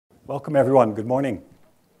Welcome, everyone. Good morning.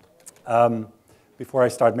 Before I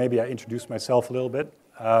start, maybe I introduce myself a little bit.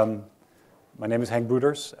 My name is Henk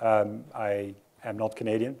Broeders. I am not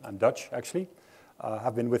Canadian. I'm Dutch, actually.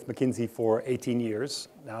 I've been with McKinsey for 18 years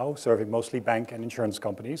now, serving mostly bank and insurance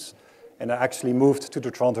companies. And I actually moved to the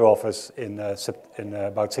Toronto office in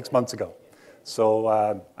about 6 months ago.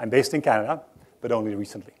 So I'm based in Canada, but only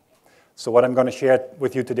recently. So what I'm going to share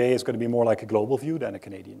with you today is going to be more like a global view than a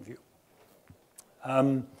Canadian view.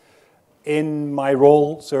 In my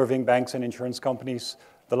role serving banks and insurance companies,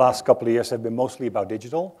 the last couple of years have been mostly about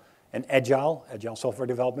digital and agile software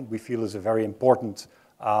development. We feel is a very important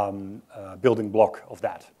building block of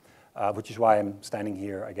that, which is why I'm standing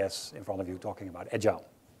here, I guess, in front of you talking about agile.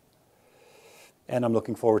 And I'm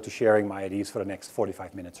looking forward to sharing my ideas for the next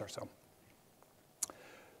 45 minutes or so.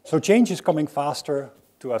 So change is coming faster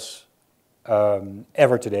to us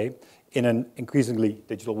ever today in an increasingly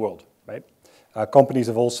digital world, right? Companies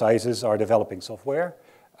of all sizes are developing software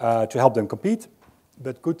to help them compete,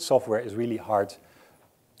 but good software is really hard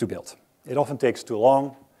to build. It often takes too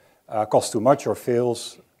long, costs too much or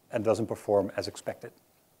fails, and doesn't perform as expected.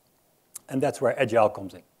 And that's where Agile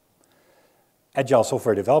comes in. Agile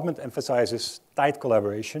software development emphasizes tight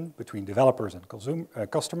collaboration between developers and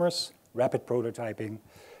customers, rapid prototyping,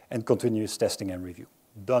 and continuous testing and review.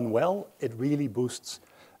 Done well, it really boosts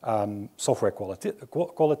software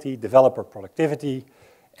quality, developer productivity,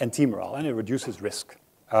 and team morale, and it reduces risk.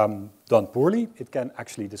 Done poorly, it can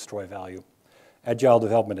actually destroy value. Agile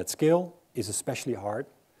development at scale is especially hard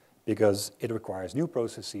because it requires new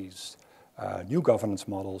processes, new governance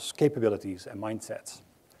models, capabilities, and mindsets.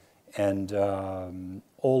 And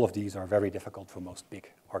all of these are very difficult for most big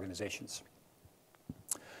organizations.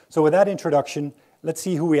 So with that introduction, let's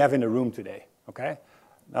see who we have in the room today, okay?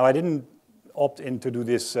 Now, I didn't opt in to do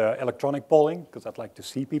this electronic polling because I'd like to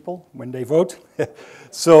see people when they vote.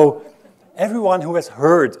 So everyone who has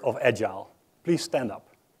heard of Agile, please stand up.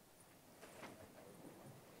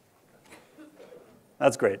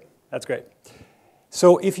 That's great. That's great.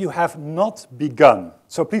 So if you have not begun,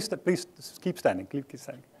 so please keep standing. Keep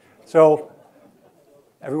standing. So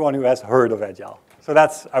everyone who has heard of Agile. So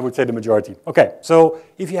that's, I would say, the majority. Okay, so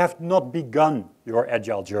if you have not begun your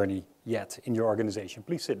Agile journey yet in your organization,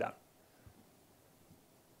 please sit down.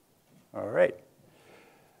 All right.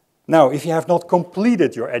 Now, if you have not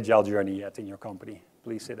completed your Agile journey yet in your company,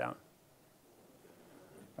 please sit down.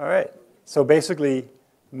 All right. So basically,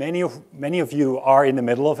 many of you are in the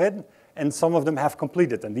middle of it, and some of them have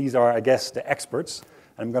completed. And these are, I guess, the experts.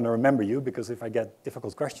 I'm going to remember you, because if I get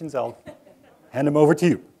difficult questions, I'll hand them over to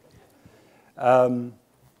you.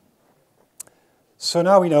 So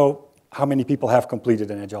now we know how many people have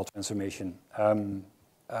completed an Agile transformation.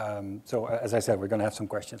 So as I said, we're going to have some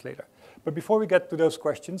questions later. But before we get to those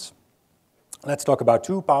questions, let's talk about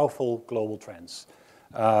two powerful global trends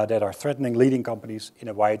that are threatening leading companies in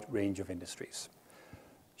a wide range of industries.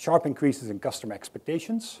 Sharp increases in customer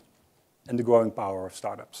expectations and the growing power of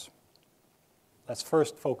startups. Let's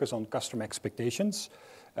first focus on customer expectations,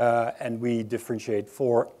 and we differentiate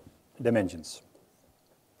 4 dimensions.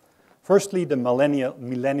 Firstly, the millennial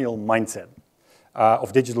mindset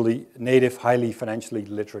of digitally native, highly financially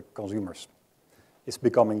literate consumers is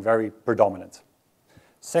becoming very predominant.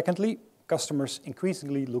 Secondly, customers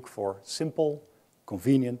increasingly look for simple,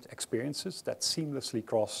 convenient experiences that seamlessly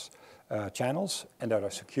cross channels and that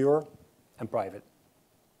are secure and private.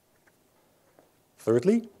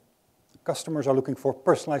 Thirdly, customers are looking for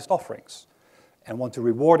personalized offerings and want to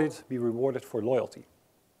be rewarded for loyalty.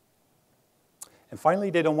 And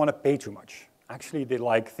finally, they don't want to pay too much. Actually, they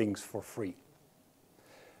like things for free.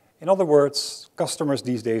 In other words, customers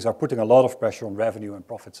these days are putting a lot of pressure on revenue and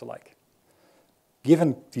profits alike.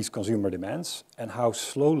 Given these consumer demands and how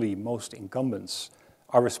slowly most incumbents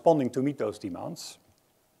are responding to meet those demands,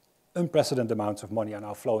 unprecedented amounts of money are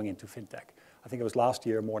now flowing into Fintech. I think it was last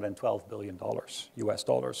year more than $12 billion, US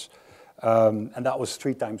dollars. And that was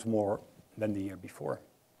 3 times more than the year before.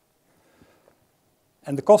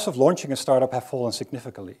 And the cost of launching a startup have fallen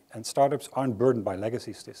significantly, and startups aren't burdened by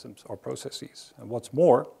legacy systems or processes. And what's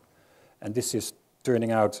more, and this is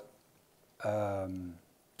turning out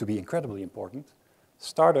to be incredibly important,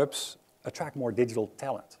 startups attract more digital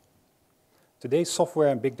talent. Today's software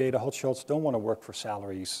and big data hotshots don't want to work for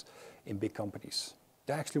salaries in big companies.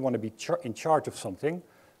 They actually want to be in charge of something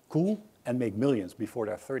cool and make millions before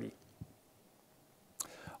they're 30.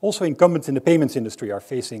 Also, incumbents in the payments industry are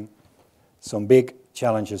facing some big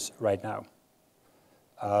challenges right now.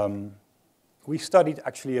 We studied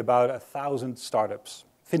actually about 1,000 startups,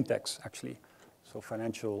 fintechs actually, so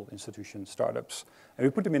financial institution startups. And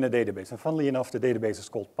we put them in a database. And funnily enough, the database is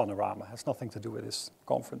called Panorama. It has nothing to do with this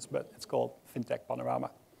conference, but it's called Fintech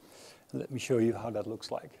Panorama. And let me show you how that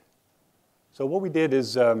looks like. So what we did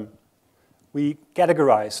is we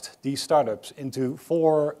categorized these startups into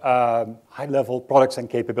 4 high-level products and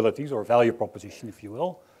capabilities, or value proposition, if you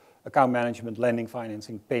will: account management, lending,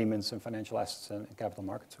 financing, payments, and financial assets and capital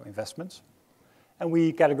markets, or investments. And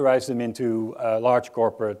we categorized them into large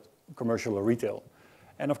corporate, commercial, or retail.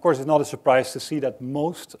 And of course, it's not a surprise to see that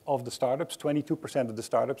most of the startups, 22% of the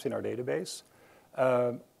startups in our database,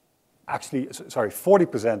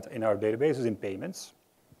 40% in our database is in payments,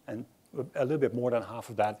 and a little bit more than half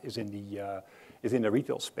of that is in the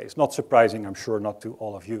retail space. Not surprising, I'm sure, not to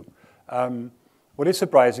all of you. What is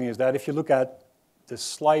surprising is that if you look at the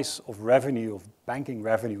slice of revenue, of banking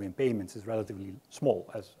revenue in payments, is relatively small,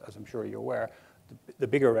 as I'm sure you're aware. The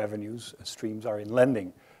bigger revenues streams are in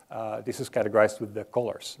lending. This is categorized with the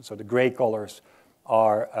colors. So the gray colors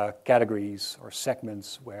are categories or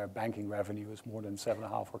segments where banking revenue is more than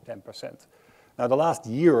 7.5 or 10%. Now, the last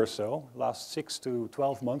year or so, last 6 to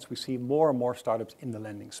 12 months, we see more and more startups in the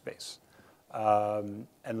lending space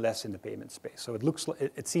and less in the payment space. So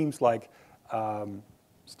it seems like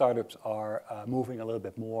startups are moving a little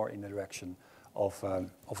bit more in the direction of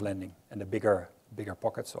lending and the bigger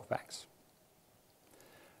pockets of banks.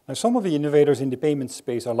 Now, some of the innovators in the payment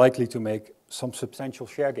space are likely to make some substantial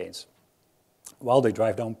share gains while they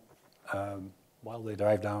drive down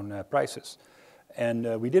prices.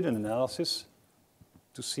 And we did an analysis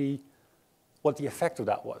to see what the effect of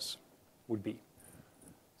that would be.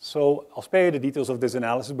 So I'll spare you the details of this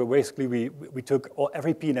analysis, but basically we took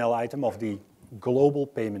every P&L item of the global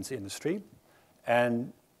payments industry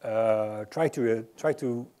and tried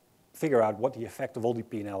to figure out what the effect of all the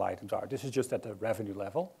P&L items are. This is just at the revenue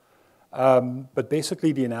level. But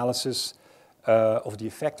basically the analysis of the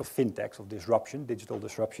effect of fintechs, of disruption, digital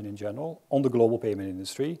disruption in general, on the global payment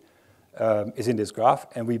industry is in this graph.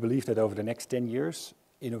 And we believe that over the next 10 years,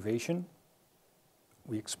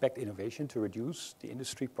 we expect innovation to reduce the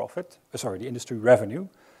industry revenue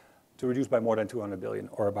to reduce by more than 200 billion,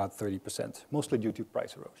 or about 30%, mostly due to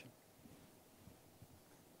price erosion.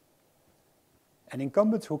 And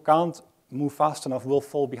incumbents who can't move fast enough will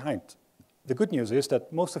fall behind. The good news is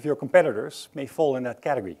that most of your competitors may fall in that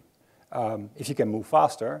category. If you can move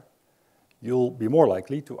faster, you'll be more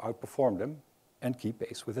likely to outperform them and keep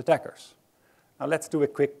pace with attackers. Now let's do a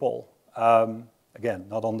quick poll. Again,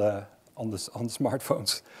 not on the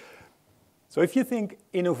smartphones. So if you think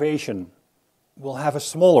innovation will have a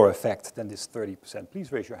smaller effect than this 30%,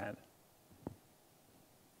 please raise your hand.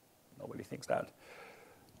 Nobody thinks that.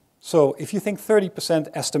 So if you think 30%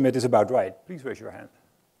 estimate is about right, please raise your hand.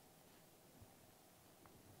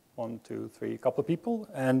 1, 2, 3, a couple of people.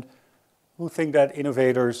 And who think that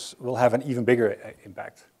innovators will have an even bigger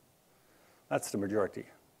impact? That's the majority.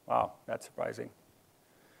 Wow, that's surprising.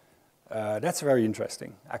 That's very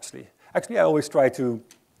interesting, actually. Actually, I always try to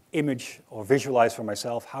image or visualize for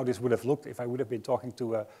myself how this would have looked if I would have been talking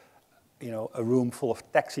to a room full of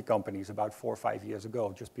taxi companies about 4 or 5 years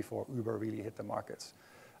ago, just before Uber really hit the markets.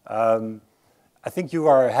 I think you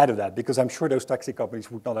are ahead of that, because I'm sure those taxi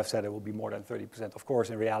companies would not have said it will be more than 30%. Of course,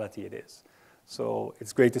 in reality, it is. So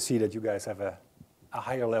it's great to see that you guys have a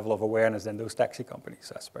higher level of awareness than those taxi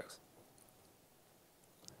companies, I suppose.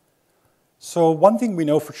 So one thing we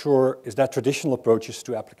know for sure is that traditional approaches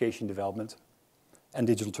to application development and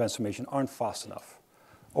digital transformation aren't fast enough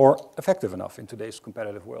or effective enough in today's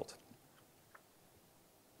competitive world.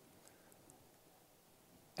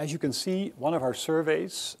 As you can see, one of our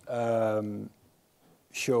surveys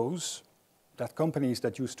shows that companies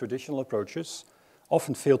that use traditional approaches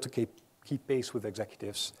often fail to keep pace with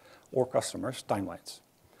executives or customers' timelines.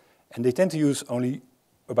 And they tend to use only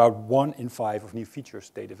about 1 in 5 of new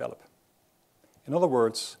features they develop. In other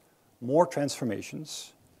words, more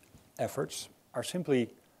transformations efforts are simply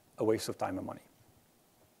a waste of time and money.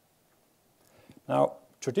 Now,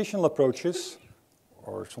 traditional approaches,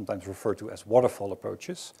 or sometimes referred to as waterfall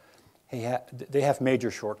approaches, they have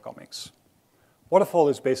major shortcomings. Waterfall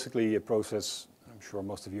is basically a process, I'm sure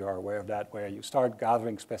most of you are aware of that, where you start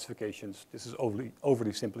gathering specifications. This is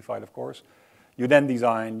overly simplified, of course. You then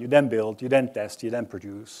design, you then build, you then test, you then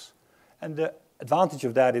produce. And the advantage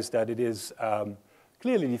of that is that it is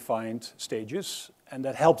clearly defined stages, and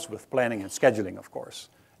that helps with planning and scheduling, of course.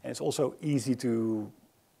 And it's also easy to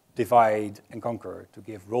divide and conquer, to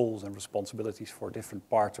give roles and responsibilities for different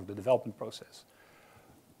parts of the development process.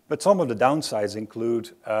 But some of the downsides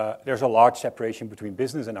include there's a large separation between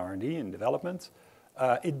business and R&D and development.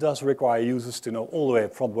 It does require users to know all the way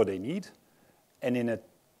up front what they need. And in a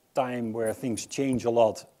time where things change a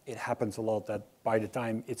lot. It happens a lot that by the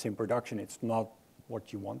time it's in production, it's not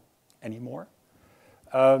what you want anymore.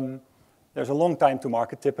 There's a long time to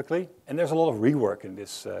market typically, and there's a lot of rework in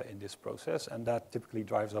this process, and that typically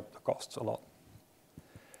drives up the costs a lot.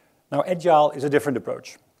 Now, Agile is a different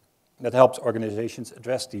approach that helps organizations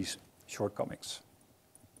address these shortcomings.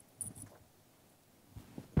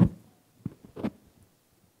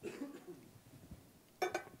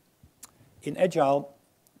 In Agile,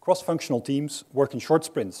 cross-functional teams work in short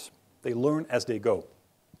sprints. They learn as they go.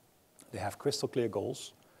 They have crystal clear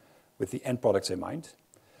goals with the end products in mind,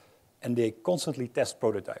 and they constantly test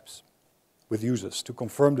prototypes with users to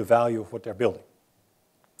confirm the value of what they're building.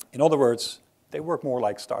 In other words, they work more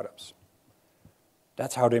like startups.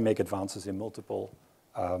 That's how they make advances in multiple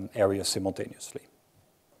areas simultaneously.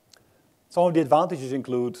 Some of the advantages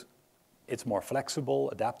include it's more flexible,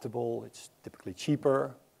 adaptable, it's typically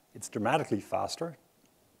cheaper, it's dramatically faster,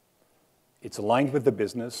 it's aligned with the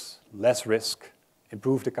business, less risk,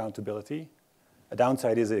 improved accountability. A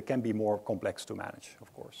downside is it can be more complex to manage,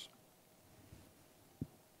 of course.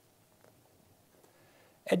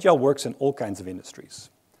 Agile works in all kinds of industries.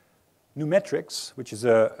 Numetrics, which is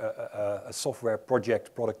a software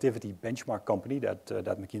project productivity benchmark company that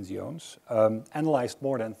McKinsey owns, analyzed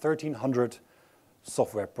more than 1,300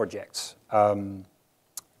 software projects,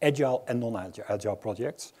 agile and non-agile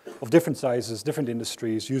projects of different sizes, different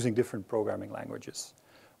industries, using different programming languages.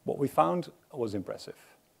 What we found was impressive.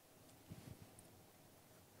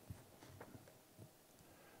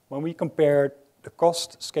 When we compared the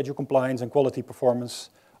cost, schedule compliance, and quality performance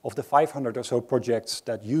of the 500 or so projects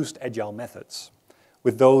that used agile methods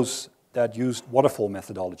with those that used waterfall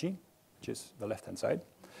methodology, which is the left-hand side,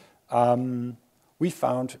 we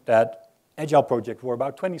found that agile projects were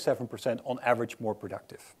about 27% on average more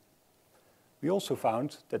productive. We also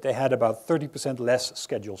found that they had about 30% less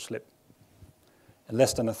schedule slip and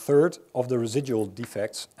less than a third of the residual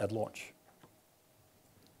defects at launch.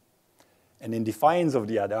 And in defiance of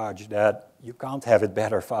the adage that you can't have it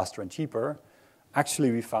better, faster, and cheaper,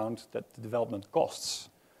 actually we found that the development costs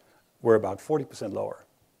were about 40% lower.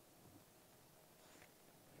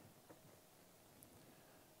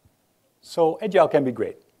 So Agile can be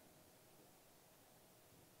great.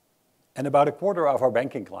 And about a quarter of our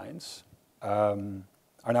banking clients are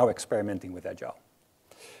now experimenting with Agile.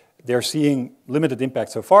 They're seeing limited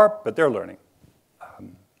impact so far, but they're learning.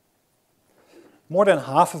 More than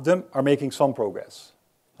half of them are making some progress.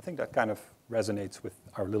 I think that kind of resonates with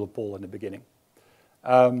our little poll in the beginning.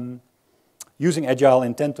 Using Agile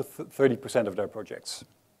in 10 to 30% of their projects.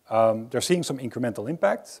 They're seeing some incremental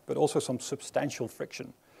impact, but also some substantial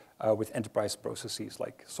friction with enterprise processes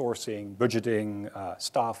like sourcing, budgeting,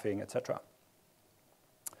 staffing, etc.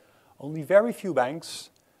 Only very few banks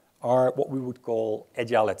are what we would call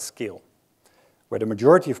Agile at scale, where the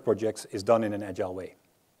majority of projects is done in an Agile way.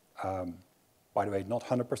 By the way, not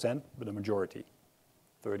 100%, but a majority,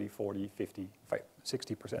 30, 40, 50,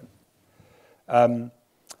 60%.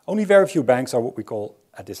 Only very few banks are what we call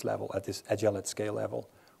at this level, at this Agile at scale level,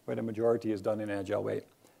 where the majority is done in an Agile way.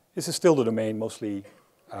 This is still the domain, mostly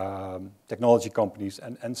technology companies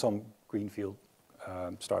and some greenfield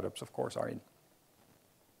startups, of course, are in.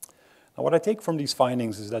 Now, what I take from these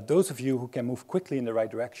findings is that those of you who can move quickly in the right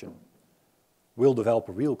direction will develop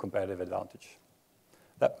a real competitive advantage.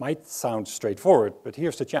 That might sound straightforward, but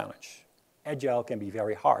here's the challenge. Agile can be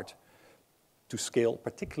very hard to scale,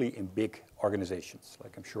 particularly in big organizations,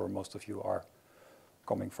 like I'm sure most of you are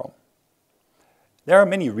coming from. There are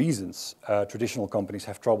many reasons traditional companies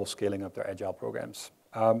have trouble scaling up their Agile programs,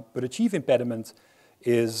 but a chief impediment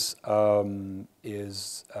is or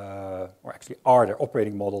actually are their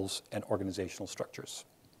operating models and organizational structures.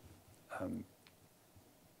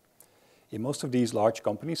 In most of these large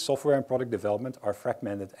companies, software and product development are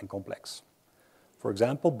fragmented and complex. For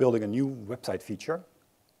example, building a new website feature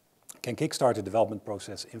can kickstart a development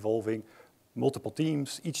process involving multiple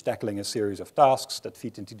teams, each tackling a series of tasks that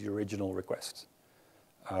feed into the original request.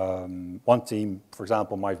 One team, for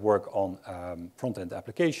example, might work on front-end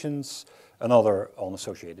applications, another on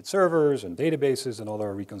associated servers and databases,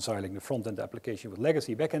 another reconciling the front-end application with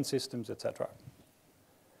legacy back-end systems, etc.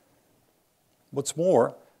 What's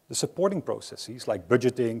more, the supporting processes like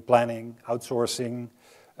budgeting, planning, outsourcing,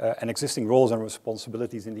 and existing roles and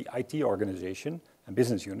responsibilities in the IT organization and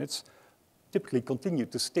business units typically continue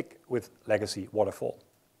to stick with legacy waterfall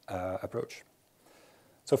approach.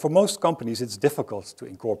 So for most companies, it's difficult to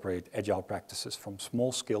incorporate Agile practices from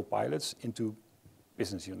small-scale pilots into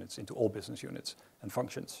business units, into all business units and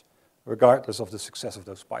functions, regardless of the success of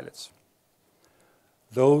those pilots.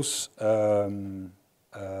 Those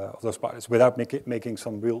pilots without making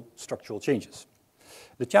some real structural changes.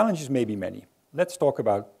 The challenges may be many. Let's talk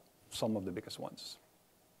about some of the biggest ones.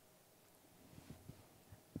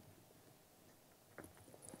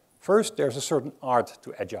 First, there's a certain art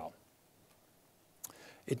to Agile.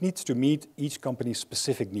 It needs to meet each company's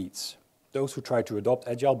specific needs. Those who try to adopt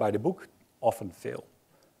Agile by the book often fail.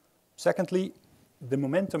 Secondly, the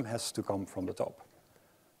momentum has to come from the top.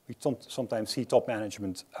 We sometimes see top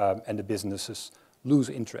management and the businesses lose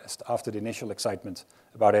interest after the initial excitement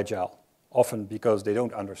about Agile, often because they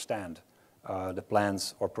don't understand the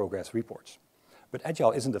plans or progress reports. But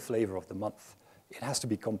Agile isn't the flavor of the month. It has to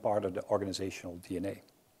become part of the organizational DNA.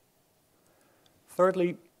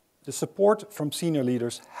 Thirdly, the support from senior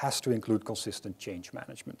leaders has to include consistent change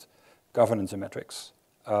management, governance and metrics.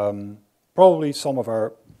 Probably some of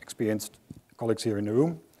our experienced colleagues here in the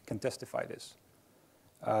room can testify this.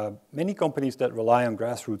 Many companies that rely on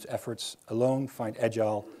grassroots efforts alone find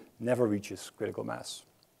Agile never reaches critical mass.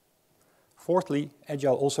 Fourthly,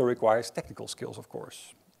 Agile also requires technical skills, of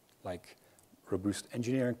course, like robust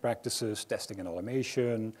engineering practices, testing and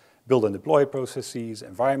automation, build and deploy processes,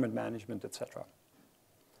 environment management, etc.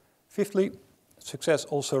 Fifthly, success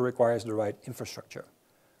also requires the right infrastructure.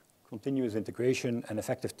 Continuous integration and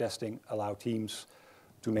effective testing allow teams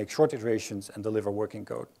to make short iterations and deliver working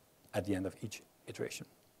code at the end of each iteration.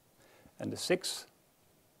 And the sixth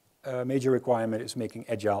major requirement is making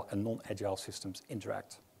Agile and non-Agile systems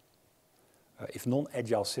interact. If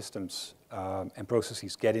non-Agile systems and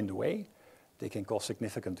processes get in the way, they can cause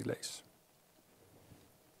significant delays.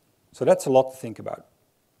 So that's a lot to think about.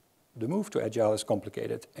 The move to Agile is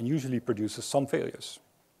complicated and usually produces some failures.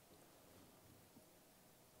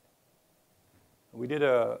 We did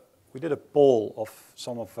a poll of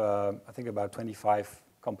some of, I think about 25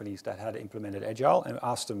 companies that had implemented Agile and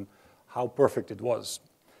asked them how perfect it was.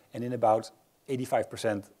 And in about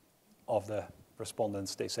 85% of the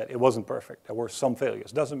respondents, they said it wasn't perfect. There were some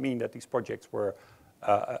failures. Doesn't mean that these projects were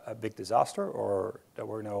a big disaster or there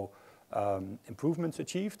were no improvements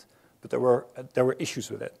achieved, but there were issues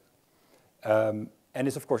with it. And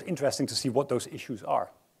it's, of course, interesting to see what those issues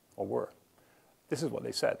are or were. This is what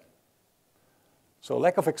they said. So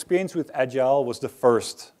lack of experience with Agile was the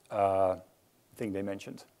first thing they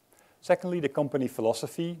mentioned. Secondly, the company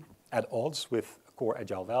philosophy at odds with core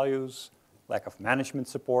Agile values, lack of management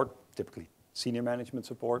support, typically senior management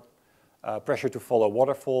support, pressure to follow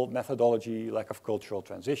waterfall methodology, lack of cultural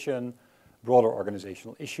transition, broader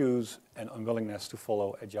organizational issues, and unwillingness to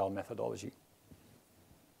follow Agile methodology.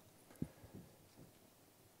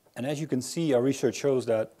 And as you can see, our research shows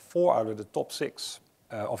that 4 out of the top 6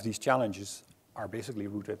 of these challenges are basically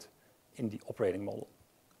rooted in the operating model.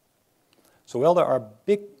 So while there are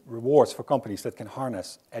big rewards for companies that can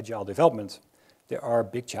harness Agile development, there are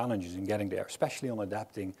big challenges in getting there, especially on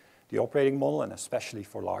adapting the operating model and especially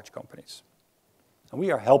for large companies. And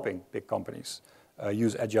we are helping big companies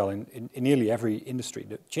use Agile in nearly every industry.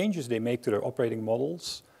 The changes they make to their operating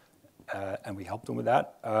models, and we help them with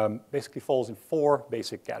that, basically falls in 4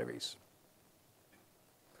 basic categories.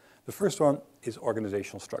 The first one is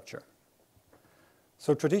organizational structure.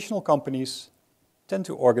 So traditional companies tend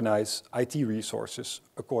to organize IT resources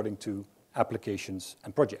according to applications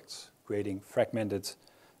and projects, creating fragmented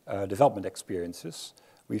development experiences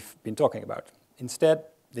we've been talking about. Instead,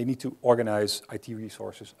 they need to organize IT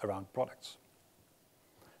resources around products.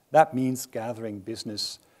 That means gathering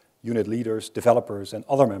business unit leaders, developers, and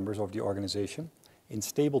other members of the organization in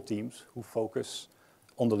stable teams who focus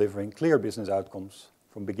on delivering clear business outcomes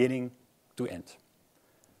from beginning to end.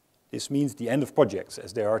 This means the end of projects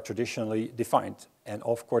as they are traditionally defined and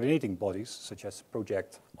of coordinating bodies such as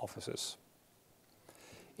project offices.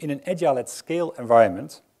 In an Agile at scale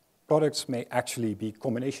environment, products may actually be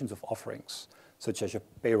combinations of offerings, such as a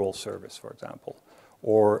payroll service, for example,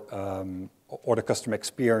 or the customer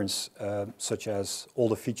experience, such as all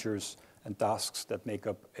the features and tasks that make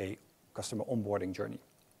up a customer onboarding journey.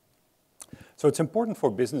 So it's important for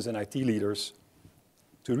business and IT leaders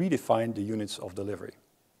to redefine the units of delivery.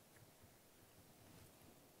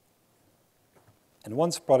 And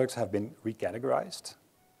once products have been recategorized,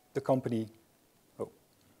 the company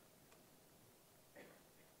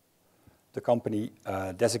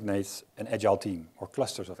designates an Agile team or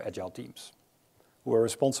clusters of Agile teams who are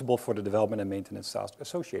responsible for the development and maintenance tasks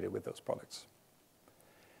associated with those products.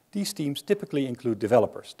 These teams typically include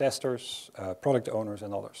developers, testers, product owners,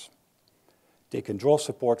 and others. They can draw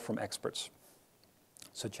support from experts,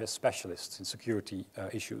 such as specialists in security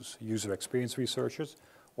issues, user experience researchers,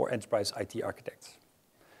 or enterprise IT architects.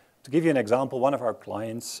 To give you an example, one of our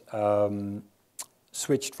clients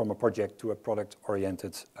switched from a project to a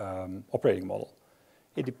product-oriented operating model.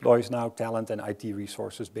 It deploys now talent and IT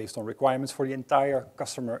resources based on requirements for the entire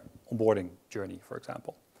customer onboarding journey, for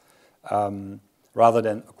example, rather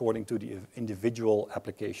than according to the individual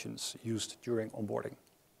applications used during onboarding.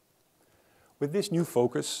 With this new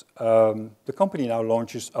focus, the company now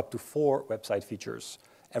launches up to 4 website features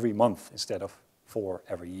every month instead of 4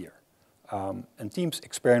 every year. And teams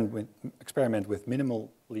experiment with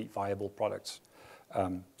minimally viable products,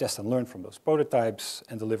 test and learn from those prototypes,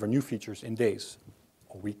 and deliver new features in days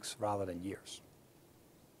or weeks rather than years.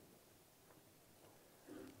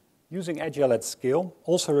 Using Agile at scale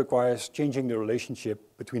also requires changing the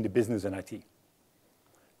relationship between the business and IT.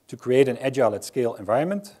 To create an Agile at scale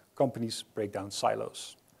environment, companies break down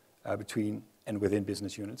silos between and within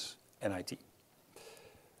business units and IT.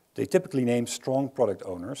 They typically name strong product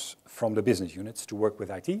owners from the business units to work with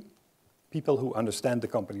IT, people who understand the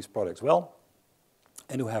company's products well,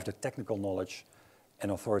 and who have the technical knowledge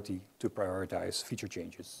and authority to prioritize feature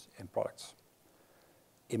changes in products.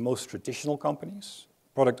 In most traditional companies,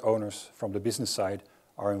 product owners from the business side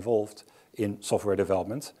are involved in software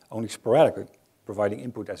development only sporadically, providing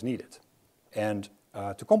input as needed. And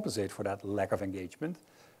to compensate for that lack of engagement,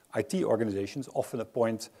 IT organizations often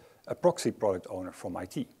appoint a proxy product owner from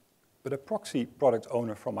IT. But a proxy product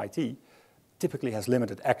owner from IT typically has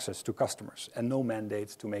limited access to customers and no mandate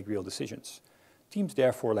to make real decisions. Teams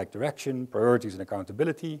therefore lack direction, priorities, and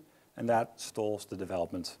accountability, and that stalls the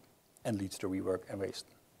development and leads to rework and waste.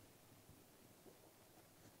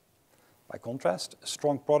 By contrast, a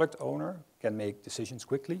strong product owner can make decisions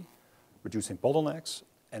quickly, reducing bottlenecks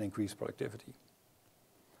and increase productivity.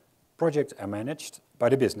 Projects are managed by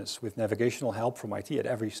the business with navigational help from IT at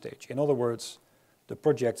every stage. In other words, the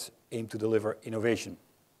projects aim to deliver innovation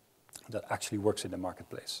that actually works in the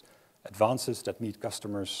marketplace, advances that meet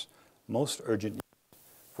customers' most urgent needs,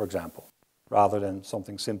 for example, rather than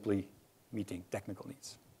something simply meeting technical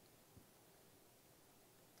needs.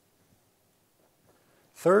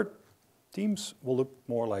 Third, teams will look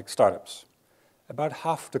more like startups. About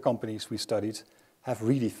half the companies we studied have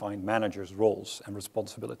redefined managers' roles and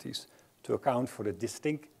responsibilities to account for the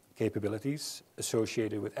distinct capabilities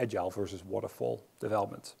associated with Agile versus waterfall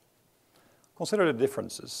development. Consider the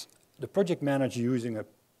differences. The project manager using a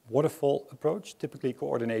waterfall approach typically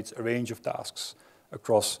coordinates a range of tasks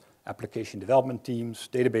across application development teams,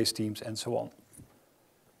 database teams, and so on.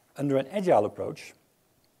 Under an Agile approach,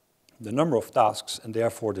 the number of tasks and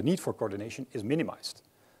therefore the need for coordination is minimized.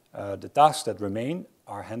 The tasks that remain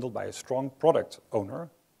are handled by a strong product owner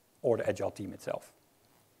or the Agile team itself.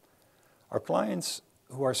 Our clients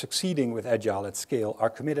who are succeeding with Agile at scale are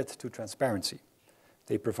committed to transparency.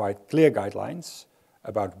 They provide clear guidelines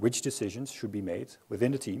about which decisions should be made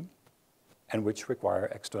within the team and which require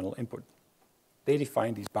external input. They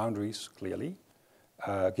define these boundaries clearly,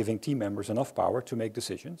 giving team members enough power to make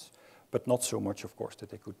decisions, but not so much, of course, that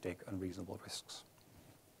they could take unreasonable risks.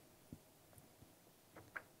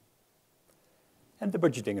 And the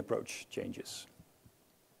budgeting approach changes.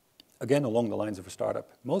 Again, along the lines of a startup,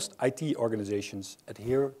 most IT organizations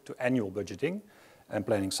adhere to annual budgeting and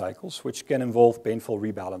planning cycles, which can involve painful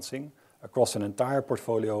rebalancing across an entire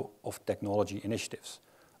portfolio of technology initiatives,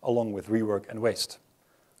 along with rework and waste.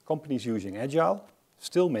 Companies using Agile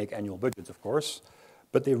still make annual budgets, of course,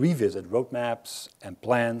 but they revisit roadmaps and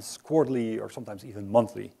plans quarterly or sometimes even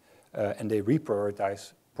monthly, and they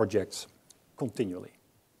reprioritize projects continually.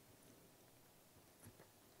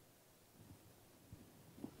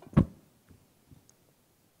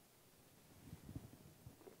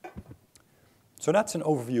 So that's an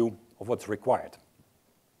overview of what's required.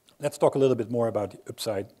 Let's talk a little bit more about the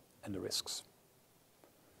upside and the risks.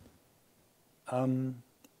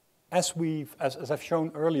 As I've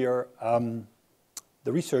shown earlier,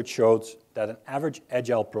 the research shows that an average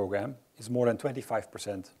Agile program is more than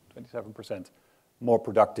 25%, 27% more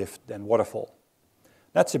productive than waterfall.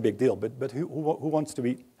 That's a big deal, but who wants to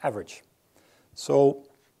be average? So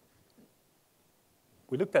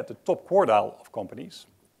we looked at the top quartile of companies,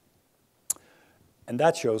 and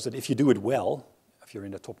that shows that if you do it well, if you're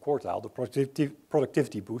in the top quartile, the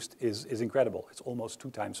productivity boost is incredible. It's almost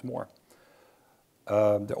 2 times more.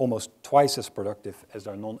 They're almost twice as productive as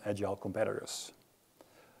their non-Agile competitors.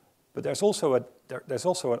 But there's also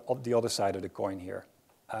the other side of the coin here.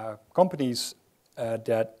 Companies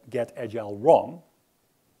that get Agile wrong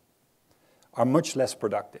are much less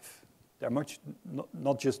productive. They're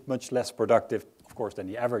not just much less productive, of course, than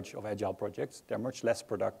the average of Agile projects. They're much less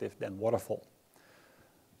productive than waterfall.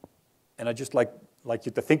 And I just like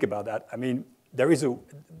you to think about that. I mean, there is a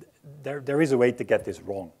way to get this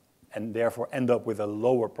wrong, and therefore end up with a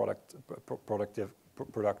lower productive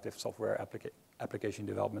software application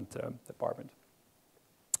development department.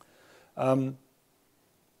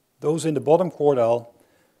 Those in the bottom quartile,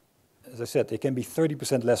 as I said, they can be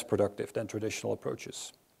 30% less productive than traditional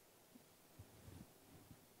approaches.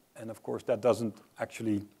 And of course, that doesn't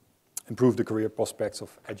actually improve the career prospects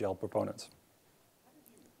of Agile proponents.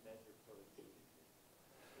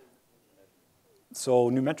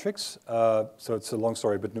 So Numetrics, so it's a long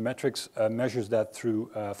story, but Numetrics measures that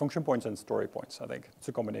through function points and story points, I think. It's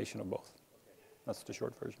a combination of both. Okay. That's the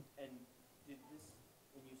short version. And did this,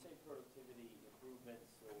 when you say productivity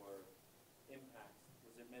improvements or impacts,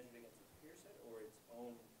 was it measured against its peer set or its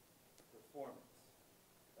own performance?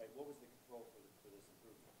 Like, what was the control for this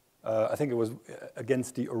improvement? I think it was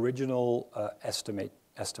against the original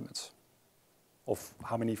estimates of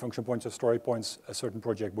how many function points or story points a certain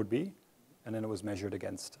project would be. And then it was measured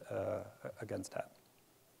against that.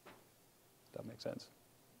 That makes sense.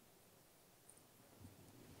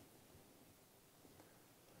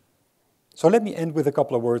 So let me end with a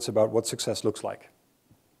couple of words about what success looks like.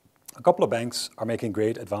 A couple of banks are making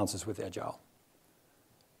great advances with Agile.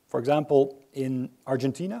 For example, in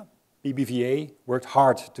Argentina, BBVA worked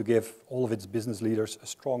hard to give all of its business leaders a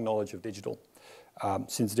strong knowledge of digital,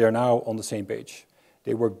 since they're now on the same page.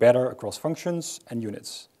 They work better across functions and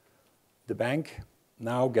units. The bank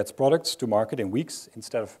now gets products to market in weeks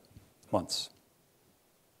instead of months.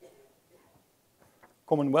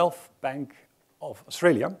 Commonwealth Bank of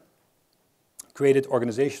Australia created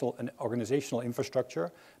organizational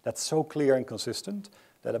infrastructure that's so clear and consistent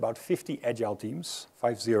that about 50 Agile teams,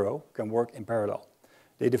 50, can work in parallel.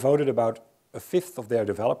 They devoted about a fifth of their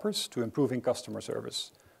developers to improving customer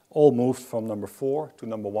service, all moved from number 4 to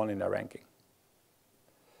number 1 in their ranking.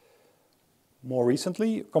 More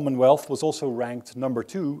recently, Commonwealth was also ranked number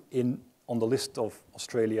 2 on the list of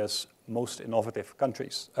Australia's most innovative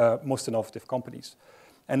companies.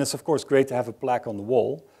 And it's of course great to have a plaque on the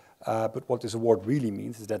wall, but what this award really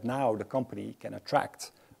means is that now the company can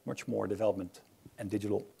attract much more development and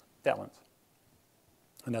digital talent.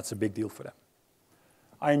 And that's a big deal for them.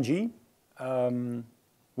 ING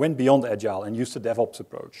went beyond Agile and used the DevOps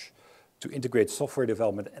approach to integrate software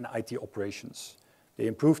development and IT operations. They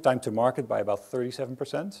improved time to market by about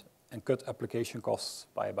 37% and cut application costs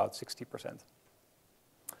by about 60%.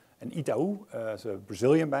 And Itaú, as a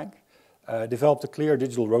Brazilian bank, developed a clear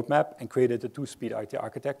digital roadmap and created a 2-speed IT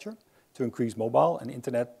architecture to increase mobile and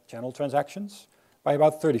internet channel transactions by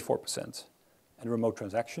about 34% and remote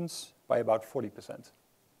transactions by about 40%.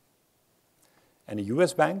 And a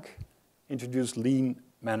US bank introduced lean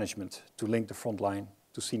management to link the front line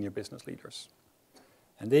to senior business leaders.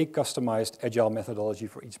 And they customized Agile methodology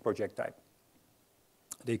for each project type.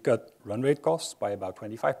 They cut run rate costs by about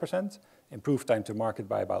 25%, improved time to market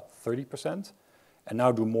by about 30%, and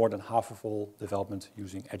now do more than half of all development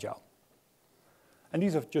using Agile. And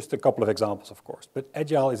these are just a couple of examples, of course, but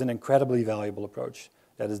Agile is an incredibly valuable approach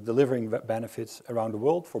that is delivering benefits around the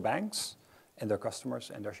world for banks and their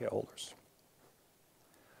customers and their shareholders.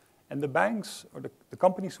 And the banks, or the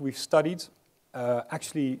companies we've studied,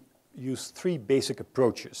 actually use 3 basic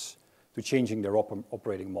approaches to changing their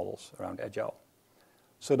operating models around Agile.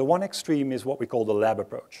 So the one extreme is what we call the lab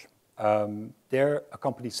approach. There, a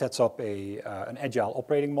company sets up an Agile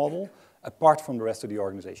operating model apart from the rest of the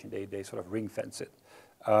organization. They sort of ring fence it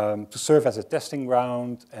to serve as a testing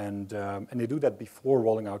ground, and they do that before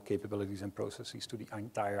rolling out capabilities and processes to the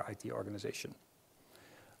entire IT organization.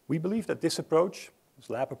 We believe that this approach, this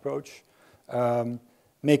lab approach,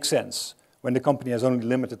 makes sense when the company has only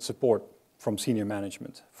limited support from senior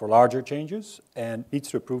management for larger changes and needs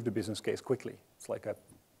to approve the business case quickly. It's like a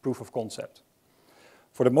proof of concept.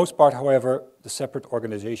 For the most part, however, the separate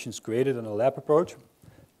organizations created in a lab approach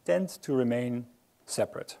tend to remain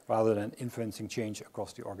separate rather than influencing change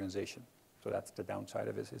across the organization. So that's the downside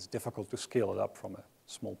of it. It's difficult to scale it up from a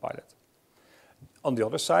small pilot. On the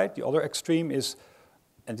other side, the other extreme is,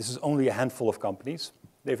 and this is only a handful of companies,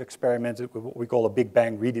 they've experimented with what we call a Big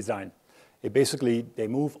Bang redesign. They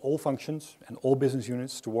move all functions and all business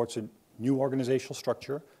units towards a new organizational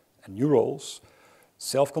structure and new roles,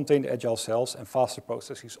 self-contained Agile cells, and faster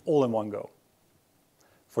processes all in one go.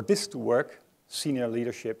 For this to work, senior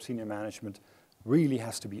leadership, senior management really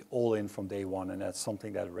has to be all in from day one, and that's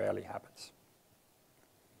something that rarely happens.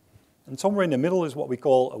 And somewhere in the middle is what we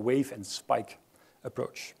call a wave and spike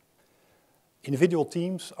approach. Individual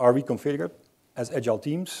teams are reconfigured as Agile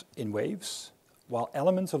teams in waves, while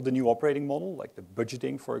elements of the new operating model, like the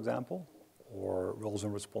budgeting, for example, or roles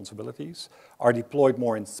and responsibilities, are deployed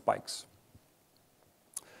more in spikes.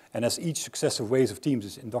 And as each successive wave of teams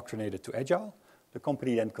is indoctrinated to Agile, the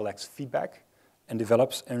company then collects feedback and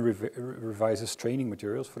develops and revises training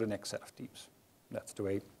materials for the next set of teams. That's the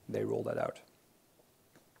way they roll that out.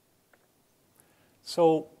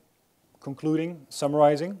 So, concluding,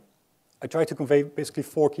 summarizing, I try to convey basically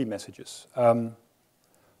 4 key messages.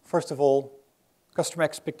 First of all, customer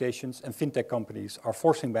expectations and fintech companies are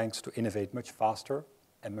forcing banks to innovate much faster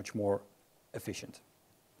and much more efficient.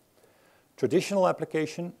 Traditional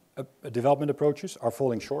application development approaches are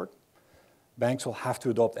falling short. Banks will have to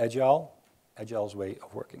adopt Agile's way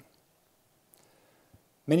of working.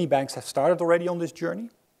 Many banks have started already on this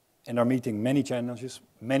journey and are meeting many challenges.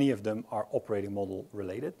 Many of them are operating model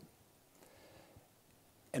related.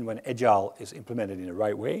 And when Agile is implemented in the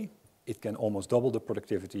right way, it can almost double the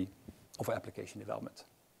productivity of application development.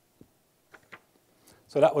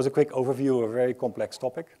 So that was a quick overview of a very complex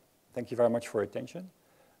topic. Thank you very much for your attention.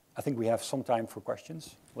 I think we have some time for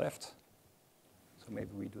questions left. So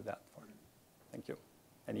maybe we do that. Thank you.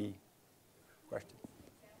 Any questions?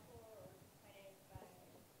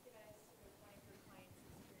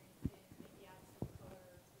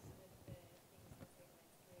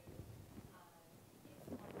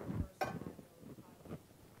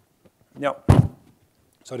 Yeah.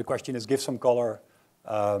 So the question is, give some color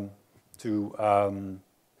to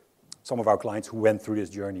some of our clients who went through this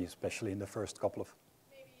journey, especially in the first couple of.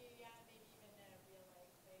 Maybe even a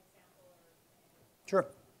real-life example or. Sure.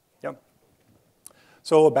 Yeah.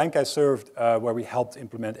 So a bank I served where we helped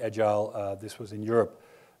implement Agile, this was in Europe.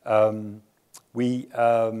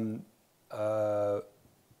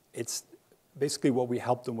 It's basically what we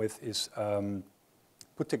helped them with is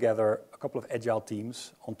put together a couple of Agile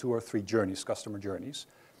teams on 2 or 3 journeys, customer journeys,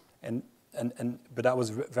 but that was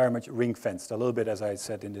very much ring-fenced, a little bit as I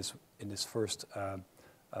said in this first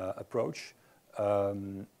approach,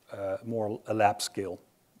 more a lab scale.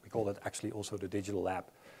 We call it actually also the digital lab,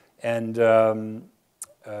 and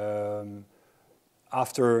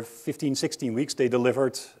after 15, 16 weeks, they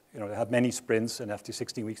delivered. They had many sprints, and after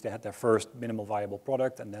 16 weeks, they had their first minimal viable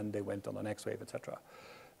product, and then they went on the next wave, etc.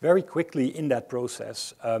 Very quickly in that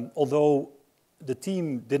process, although the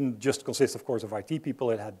team didn't just consist, of course, of IT people,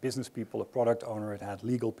 it had business people, a product owner, it had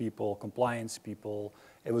legal people, compliance people,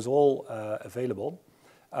 it was all available.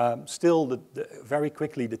 Still, very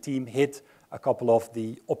quickly, the team hit a couple of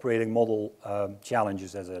the operating model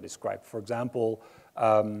challenges as I described. For example,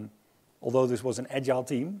 although this was an Agile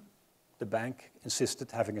team, the bank insisted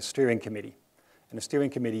having a steering committee. And a steering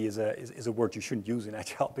committee is a word you shouldn't use in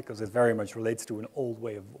Agile because it very much relates to an old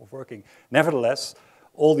way of working. Nevertheless,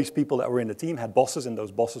 all these people that were in the team had bosses, and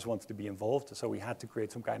those bosses wanted to be involved, so we had to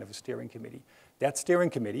create some kind of a steering committee. That steering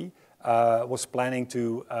committee was planning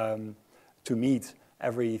to meet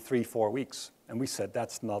every 3-4 weeks, and we said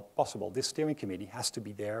that's not possible. This steering committee has to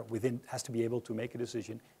be there has to be able to make a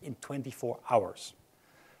decision in 24 hours.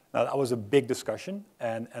 Now that was a big discussion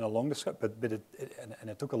and a long discussion, but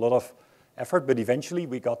it took a lot of effort, but eventually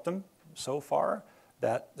we got them so far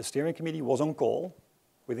that the steering committee was on call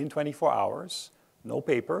within 24 hours, no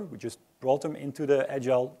paper. We just brought them into the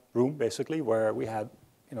Agile room, basically, where we had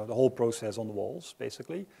the whole process on the walls,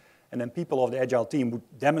 basically. And then people of the Agile team would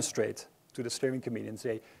demonstrate to the steering committee and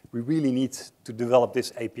say, we really need to develop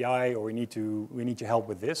this API, or we need your help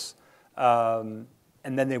with this. And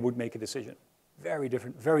then they would make a decision. Very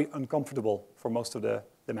different, very uncomfortable for most of the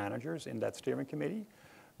managers in that steering committee.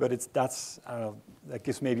 But that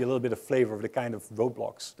gives maybe a little bit of flavor of the kind of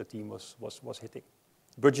roadblocks the team was hitting.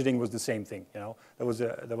 Budgeting was the same thing. There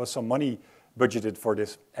was some money budgeted for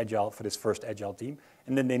this first Agile team,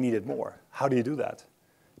 and then they needed more. How do you do that?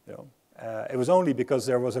 It was only because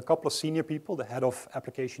there was a couple of senior people, the head of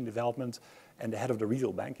application development and the head of the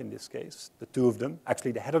retail bank in this case, the 2 of them.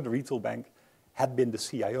 Actually, the head of the retail bank had been the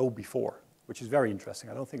CIO before, which is very interesting.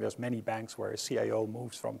 I don't think there's many banks where a CIO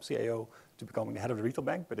moves from CIO to becoming the head of the retail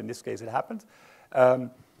bank, but in this case it happened.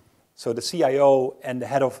 So the CIO and the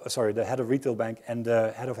head of retail bank and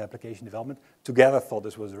the head of application development together thought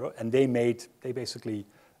this was the road, and they basically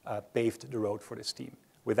paved the road for this team.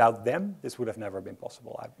 Without them, this would have never been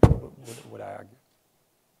possible, would I argue.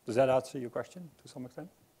 Does that answer your question to some extent?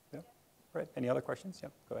 Yeah? Right. Any other questions? Yeah,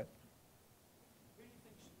 go ahead. Who do you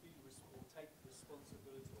think should take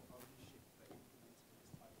responsibility or ownership for implementing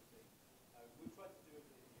this type of thing? We've tried to do it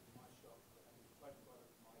in my shop, and we've tried to work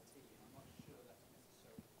with my IT, and I'm not sure that's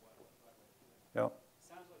necessarily the right way to do it. Yeah. It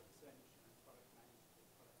sounds like you're saying it should be product managers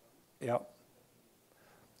or product owners. Yeah.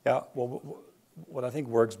 Yeah. Well, what I think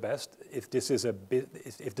works best if this is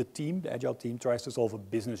if the Agile team tries to solve a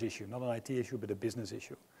business issue, not an IT issue, but a business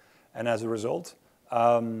issue, and as a result,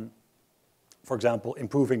 for example,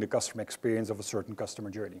 improving the customer experience of a certain customer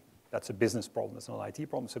journey. That's a business problem. It's not an IT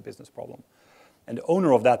problem. It's a business problem. And the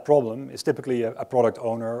owner of that problem is typically a product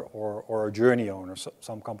owner or a journey owner. So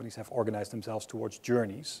some companies have organized themselves towards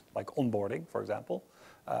journeys, like onboarding, for example,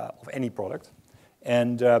 of any product.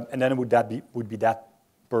 and then would be that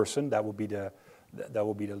person that would be the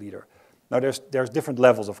leader. Now there's different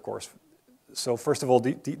levels, of course. So first of all,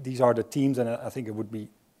 these are the teams, and I think it would be,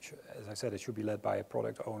 as I said, it should be led by a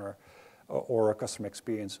product owner or a customer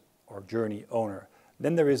experience or journey owner.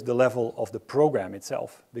 Then there is the level of the program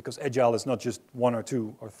itself, because Agile is not just 1 or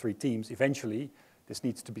 2 or 3 teams. Eventually, this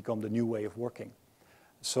needs to become the new way of working.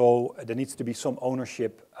 So there needs to be some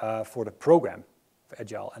ownership for the program for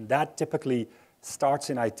Agile, and that typically starts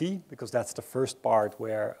in IT, because that's the first part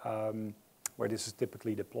where this is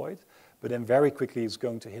typically deployed. But then very quickly it's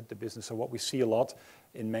going to hit the business. So what we see a lot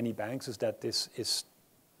in many banks is that this is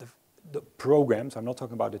the programs, I'm not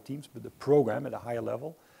talking about the teams, but the program at a higher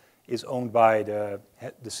level is owned by the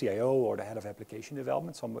CIO or the head of application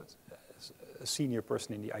development, a senior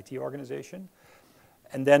person in the IT organization.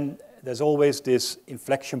 And then there's always this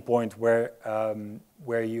inflection point where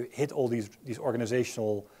you hit all these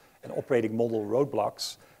organizational and operating model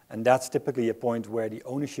roadblocks, and that's typically a point where the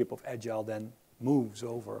ownership of Agile then moves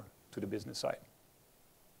over to the business side.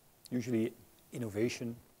 Usually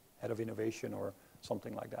innovation, head of innovation or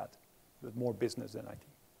something like that, but more business than IT.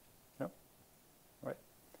 Yeah? Right.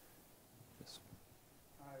 Yes.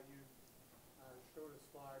 You showed a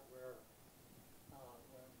slide where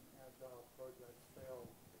when Agile projects failed,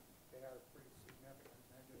 they had a pretty significant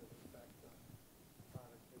negative effect on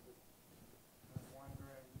productivity. I'm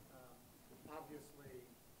wondering, obviously,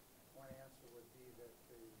 one answer would be that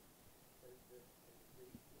the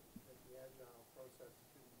Agile process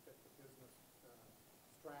didn't fit the business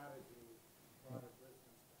strategy, broader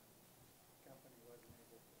business strategy. The company wasn't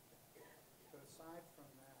able to fit that. But aside from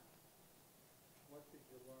that, what did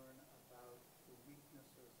you learn about the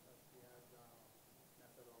weaknesses of the Agile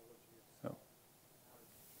methodology itself?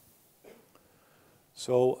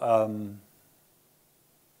 So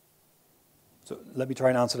let me try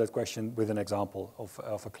and answer that question with an example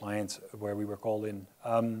of a client where we were called in.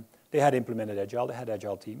 They had implemented Agile, they had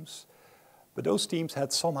Agile teams, but those teams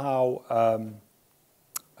had somehow,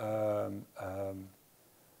 the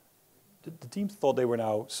teams thought they were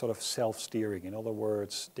now sort of self-steering. In other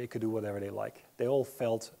words, they could do whatever they like. They all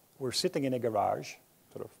felt we're sitting in a garage,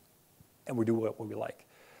 sort of, and we do what we like.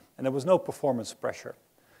 And there was no performance pressure.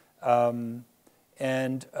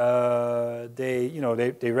 And they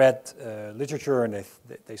read literature, and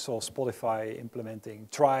they saw Spotify implementing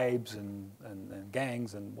tribes and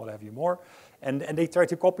gangs and what have you more, and they tried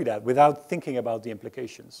to copy that without thinking about the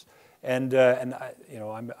implications. And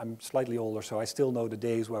I'm slightly older, so I still know the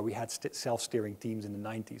days where we had self-steering teams in the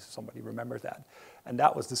 90s. Somebody remembers that, and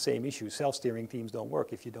that was the same issue. Self-steering teams don't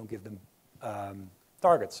work if you don't give them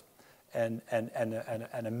targets. And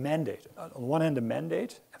a mandate. On one hand, a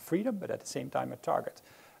mandate, a freedom, but at the same time, a target.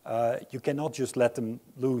 You cannot just let them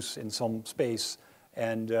loose in some space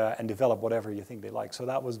and develop whatever you think they like. So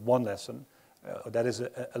that was one lesson. That is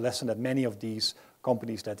a lesson that many of these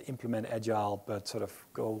companies that implement Agile but sort of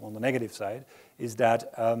go on the negative side, is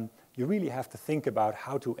that you really have to think about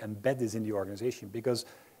how to embed this in the organization, because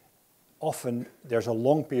often there's a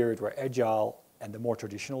long period where Agile and the more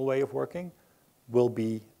traditional way of working will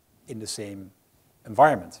be in the same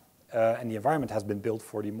environment. And the environment has been built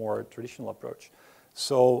for the more traditional approach.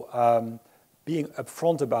 So being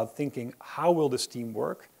upfront about thinking, how will this team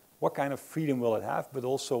work? What kind of freedom will it have? But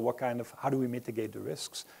also how do we mitigate the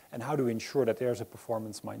risks? And how do we ensure that there's a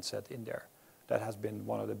performance mindset in there? That has been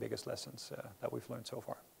one of the biggest lessons that we've learned so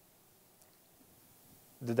far.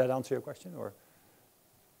 Did that answer your question, or?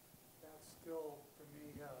 That's still, to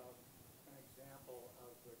me, an example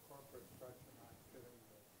of the corporate structure not fitting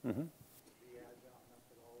Mm-hmm. the Agile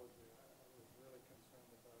methodology. I was really concerned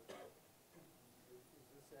about, is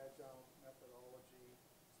this Agile methodology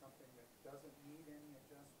something that doesn't need any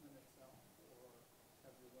adjustment itself, or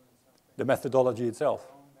have you learned something? The methodology itself.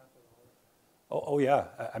 Your own methodology. Oh yeah.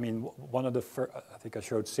 I mean, one of the I think I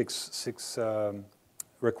showed six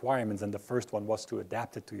requirements, and the first one was to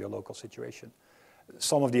adapt it to your local situation.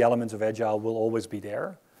 Some of the elements of Agile will always be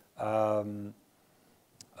there,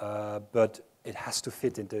 but it has to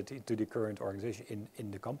fit into the current organization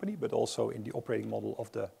in the company, but also in the operating model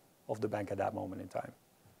of the bank at that moment in time.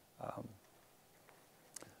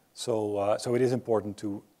 So it is important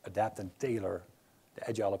to adapt and tailor the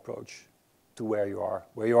Agile approach to where you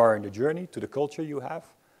are in the journey, to the culture you have,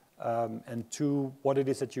 and to what it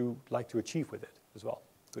is that you like to achieve with it as well,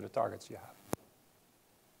 to the targets you have.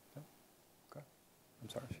 Yeah? Okay. I'm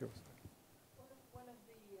sorry, she was. One of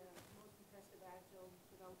the most impressive Agile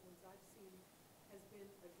developments I've seen has been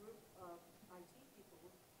a group of IT people,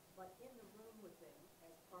 but in the room with them,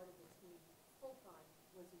 as part of the team, full-time,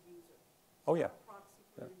 was a user. Oh, yeah. Not a proxy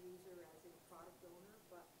for a user as a product owner,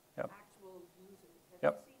 but Yep. actual users.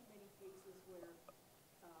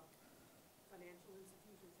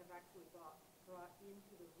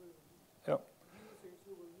 into the room. Yeah. Users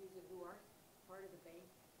who will use it, who aren't part of the bank.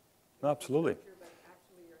 Absolutely. Structure, but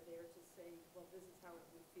actually are there to say, well, this is how it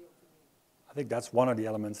would feel to me. I think that's one of the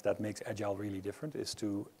elements that makes Agile really different, is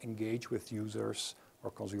to engage with users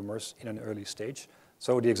or consumers in an early stage.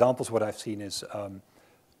 So the examples, what I've seen is,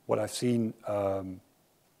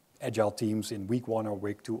 Agile teams in week 1 or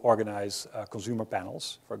week 2 organize consumer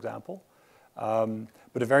panels, for example.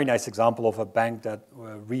 But a very nice example of a bank that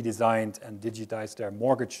redesigned and digitized their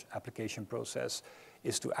mortgage application process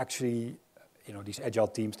is to actually, these Agile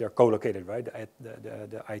teams, they're co-located, right?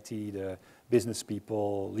 The IT, the business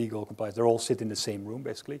people, legal, compliance, they're all sit in the same room,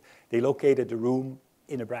 basically. They located the room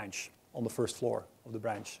in a branch, on the first floor of the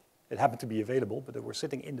branch. It happened to be available, but they were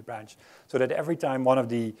sitting in the branch, so that every time one of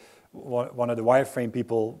the wireframe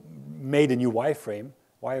people made a new wireframe,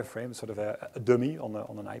 sort of a dummy on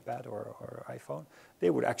an iPad or iPhone, they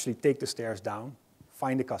would actually take the stairs down,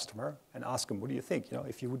 find the customer, and ask them, what do you think?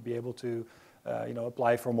 If you would be able to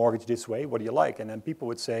apply for a mortgage this way, what do you like? And then people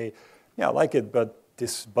would say, yeah, I like it, but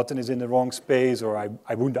this button is in the wrong space, or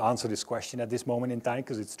I wouldn't answer this question at this moment in time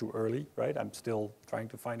because it's too early, right? I'm still trying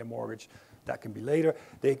to find a mortgage. That can be later.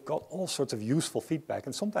 They got all sorts of useful feedback,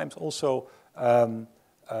 and sometimes also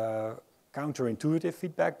counterintuitive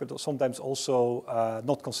feedback, but sometimes also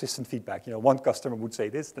not consistent feedback. One customer would say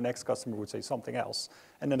this, the next customer would say something else.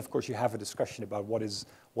 And then, of course, you have a discussion about what is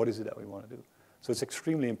it that we want to do. So it's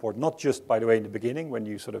extremely important, not just, by the way, in the beginning when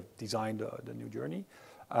you sort of design the new journey,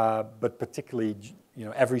 but particularly,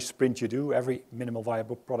 every sprint you do, every minimal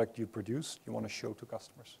viable product you produce, you want to show to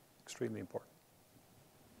customers. Extremely important.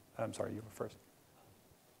 I'm sorry, you were first.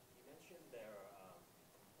 You mentioned there are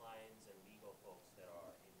compliance and legal folks that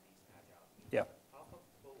are in these Agile teams. Yeah. How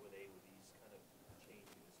comfortable were they with these kind of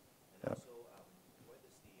changes? And Yeah. also, where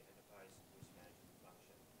does the enterprise risk management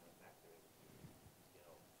function kind of factor into,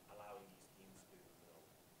 allowing these teams to,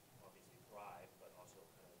 obviously thrive, but also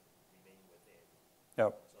kind of remain within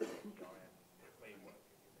Yeah. some of the ERM framework,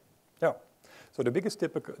 if you will? Yeah. So the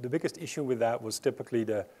biggest issue with that was typically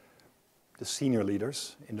the senior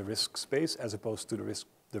leaders in the risk space, as opposed to the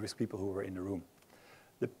risk people who were in the room.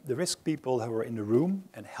 The risk people who were in the room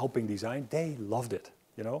and helping design, they loved it.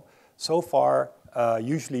 So far,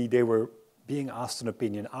 usually they were being asked an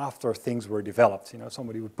opinion after things were developed.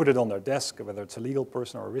 Somebody would put it on their desk, whether it's a legal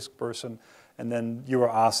person or a risk person, and then you were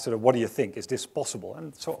asked, what do you think? Is this possible?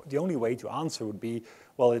 And so the only way to answer would be,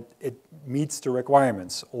 well, it meets the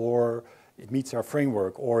requirements, or it meets our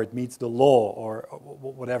framework, or it meets the law, or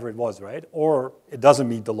whatever it was, right? Or it doesn't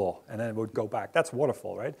meet the law, and then it would go back. That's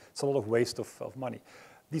waterfall, right? It's a lot of waste of money.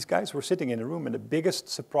 These guys were sitting in a room, and the biggest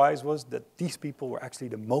surprise was that these people were actually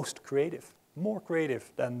the most creative, more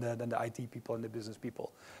creative than the IT people and the business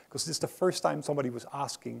people. Because this is the first time somebody was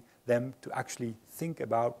asking them to actually think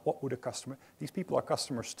about what would a customer, these people are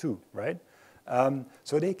customers too, right?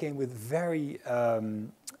 So they came with very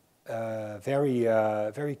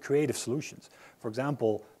creative solutions. For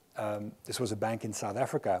example, this was a bank in South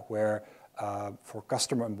Africa where for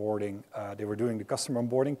customer onboarding, they were doing the customer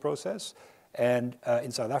onboarding process. And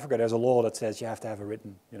in South Africa, there's a law that says you have to have a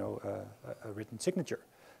written signature.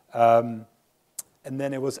 And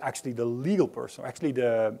then it was actually the legal person, actually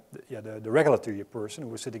the regulatory person who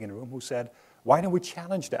was sitting in the room who said, why don't we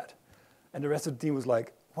challenge that? And the rest of the team was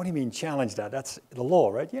like, what do you mean challenge that? That's the law,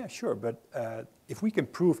 right? Yeah, sure, but if we can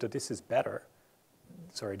prove that this is better,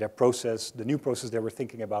 their process, the new process they were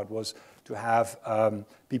thinking about was to have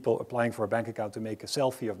people applying for a bank account to make a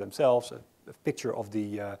selfie of themselves, a picture of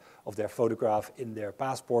their photograph in their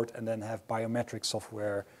passport, and then have biometric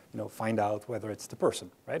software, find out whether it's the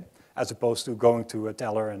person, right? As opposed to going to a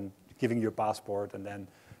teller and giving your passport, and then,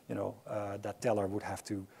 that teller would have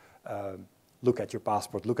to look at your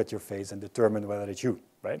passport, look at your face, and determine whether it's you,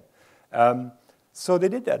 right? So they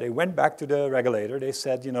did that. They went back to the regulator. They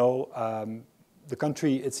said, the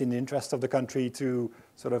country, it's in the interest of the country to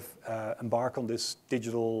sort of embark on this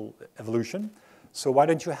digital evolution. So why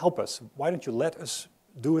don't you help us? Why don't you let us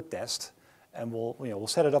do a test, and we'll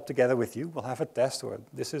set it up together with you. We'll have a test, or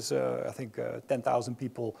this is, I think, 10,000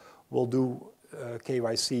 people will do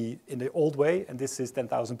KYC in the old way, and this is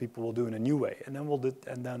 10,000 people will do in a new way. And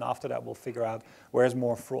then after that, we'll figure out where's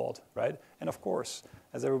more fraud, right? And of course,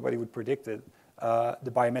 as everybody would predict it,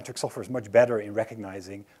 the biometric software is much better in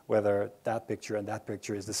recognizing whether that picture and that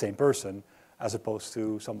picture is the same person, as opposed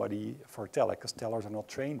to somebody for a teller, because tellers are not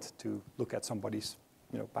trained to look at somebody's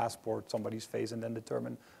passport, somebody's face, and then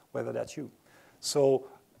determine whether that's you. So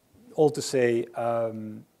all to say,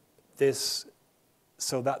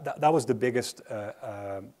 so that was the biggest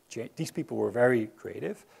change. These people were very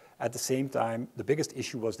creative. At the same time, the biggest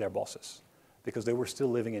issue was their bosses, because they were still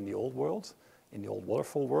living in the old world. in the old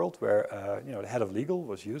waterfall world where the head of legal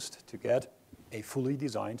was used to get a fully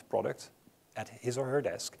designed product at his or her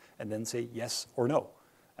desk and then say yes or no,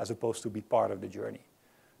 as opposed to be part of the journey.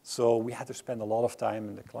 So we had to spend a lot of time,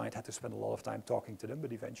 and the client had to spend a lot of time talking to them,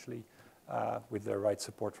 but eventually, with the right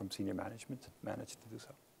support from senior management, managed to do so.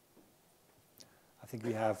 I think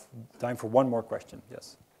we have time for one more question.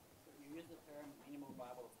 Yes? So you use the term minimum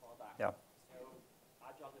viable product. Yeah. So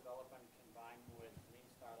agile development combined with lean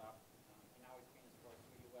startup, in our experience, works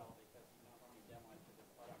really well because you not only demo it to the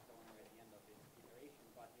product owner at the end of its iteration,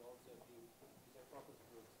 but you also do user focus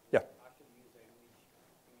groups with Yeah. actual user in which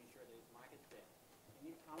you ensure there is market fit.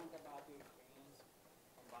 Can you comment about your experience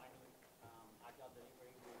combining agile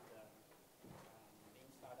delivery with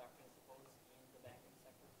lean startup principles in the banking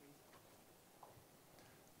sector, please?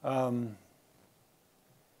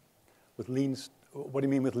 With lean, what do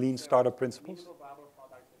you mean with lean startup principles? Minimum viable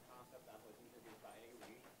product is a concept that was introduced by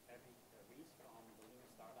Reese from the lean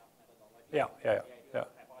startup methodology. Yeah. The idea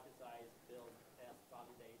of hypothesize, build, test,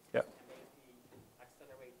 validate, Yeah. and basically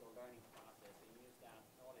accelerate the learning process and use that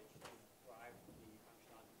knowledge to drive the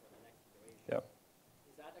functionality for the next iteration. Yeah.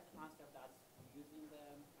 Is that a concept that's used in the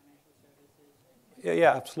financial services?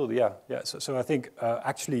 Yeah, absolutely, yeah. So I think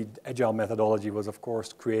actually Agile methodology was, of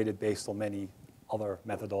course, created based on many other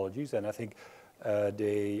methodologies, and I think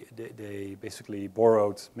they basically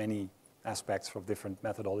borrowed many aspects from different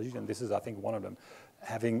methodologies, and this is, I think, one of them.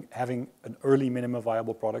 Having an early minimum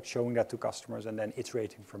viable product, showing that to customers, and then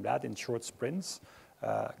iterating from that in short sprints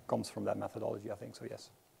comes from that methodology, I think, so yes.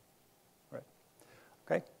 Right.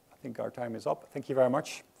 Okay, I think our time is up. Thank you very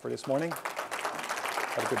much for this morning.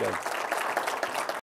 Have a good day.